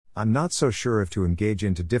I'm not so sure if to engage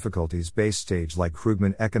into difficulties-based stage like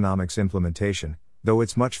Krugman economics implementation, though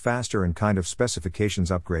it's much faster and kind of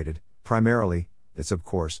specifications upgraded. Primarily, it's of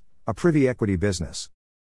course, a privy equity business.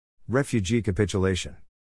 Refugee capitulation.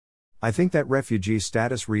 I think that refugee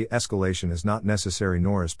status re-escalation is not necessary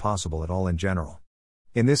nor is possible at all in general.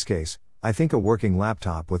 In this case, I think a working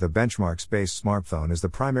laptop with a benchmarks-based smartphone is the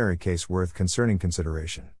primary case worth concerning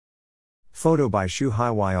consideration. Photo by Shu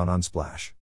Haiwei on Unsplash.